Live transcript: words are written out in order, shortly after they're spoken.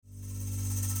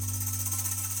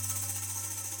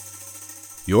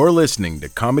You're listening to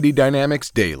Comedy Dynamics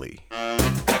Daily.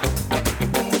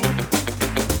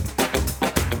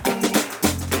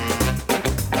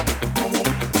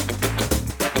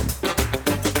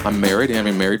 I'm married.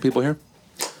 Any married people here?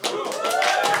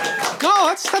 No,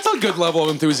 that's a good level of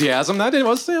enthusiasm. That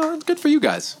was good for you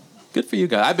guys. Good for you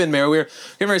guys. I've been married. We're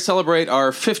getting ready to celebrate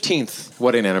our 15th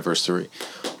wedding anniversary.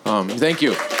 Thank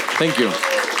you. Thank you.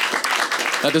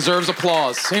 That deserves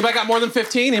applause. Anybody got more than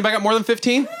 15? Anybody got more than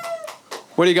 15?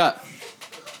 What do you got?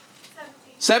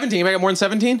 17. Anybody got more than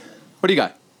 17? What do you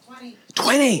got? 20.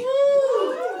 20?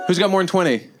 Who's got more than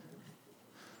 20?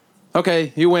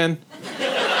 Okay, you win.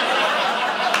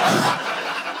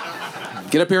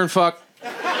 Get up here and fuck. I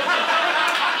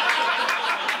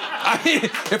mean,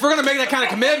 if we're going to make that kind of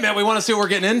commitment, we want to see what we're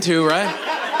getting into, right?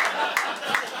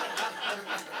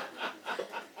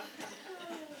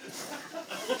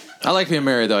 I like being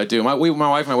married, though. I do. My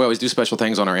wife and I, we always do special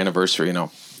things on our anniversary. You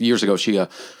know, years ago, she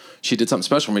did something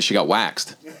special for me. She got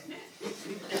waxed.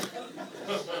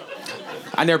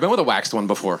 I'd never been with a waxed one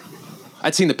before.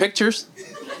 I'd seen the pictures.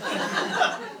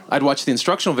 I'd watched the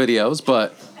instructional videos,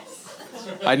 but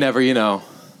I never,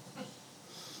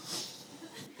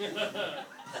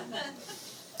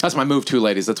 That's my move too,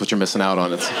 ladies. That's what you're missing out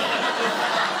on. It's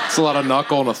a lot of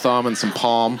knuckle and a thumb and some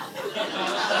palm.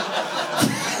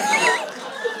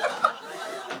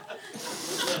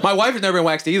 My wife had never been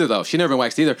waxed either, though. She'd never been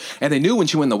waxed either. And they knew when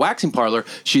she went in the waxing parlor,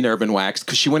 she'd never been waxed,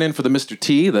 because she went in for the Mr.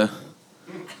 T, the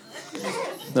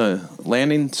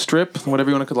landing strip, whatever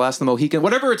you want to call the last of the Mohican,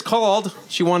 whatever it's called.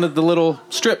 She wanted the little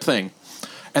strip thing.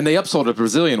 And they upsold a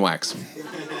Brazilian wax. I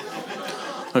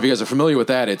don't know if you guys are familiar with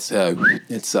that. It's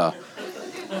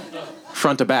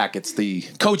front to back. It's the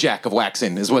Kojak of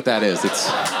waxing is what that is.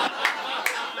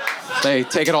 They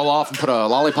take it all off and put a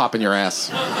lollipop in your ass.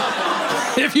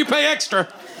 If you pay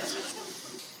extra.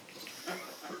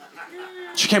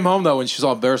 She came home, though, and she was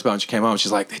all embarrassed about it. She came home,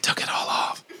 she's like, they took it all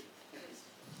off.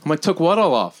 I'm like, took what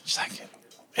all off? She's like,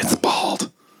 it's bald.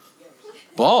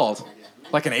 Bald?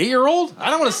 Like an 8-year-old? I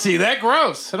don't want to see that.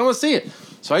 Gross. I don't want to see it.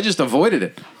 So I just avoided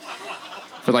it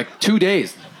for like 2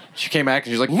 days. She came back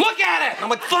and she's like, look at it! And I'm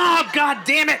like, fuck, God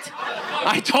damn it!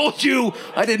 I told you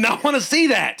I did not want to see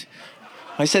that.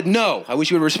 I said no. I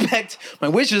wish you would respect my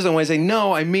wishes. And when I say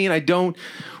no, I mean I don't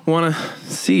want to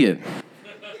see it.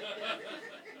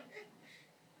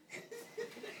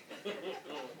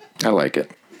 I like it.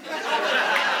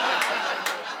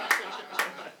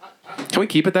 Can we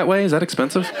keep it that way? Is that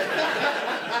expensive?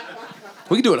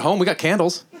 We can do it at home. We got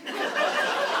candles.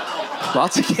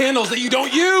 Lots of candles that you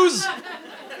don't use.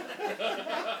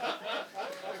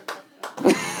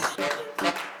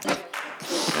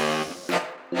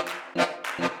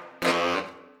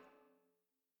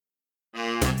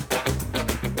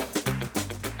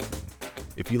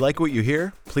 If you like what you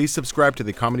hear, please subscribe to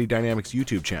the Comedy Dynamics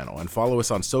YouTube channel and follow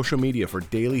us on social media for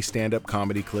daily stand-up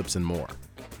comedy clips and more.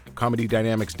 Comedy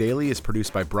Dynamics Daily is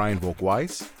produced by Brian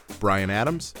Volk-Weiss, Brian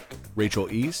Adams, Rachel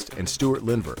East, and Stuart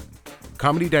Lindver.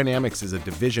 Comedy Dynamics is a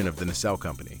division of the Nacelle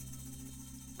Company.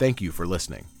 Thank you for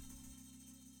listening.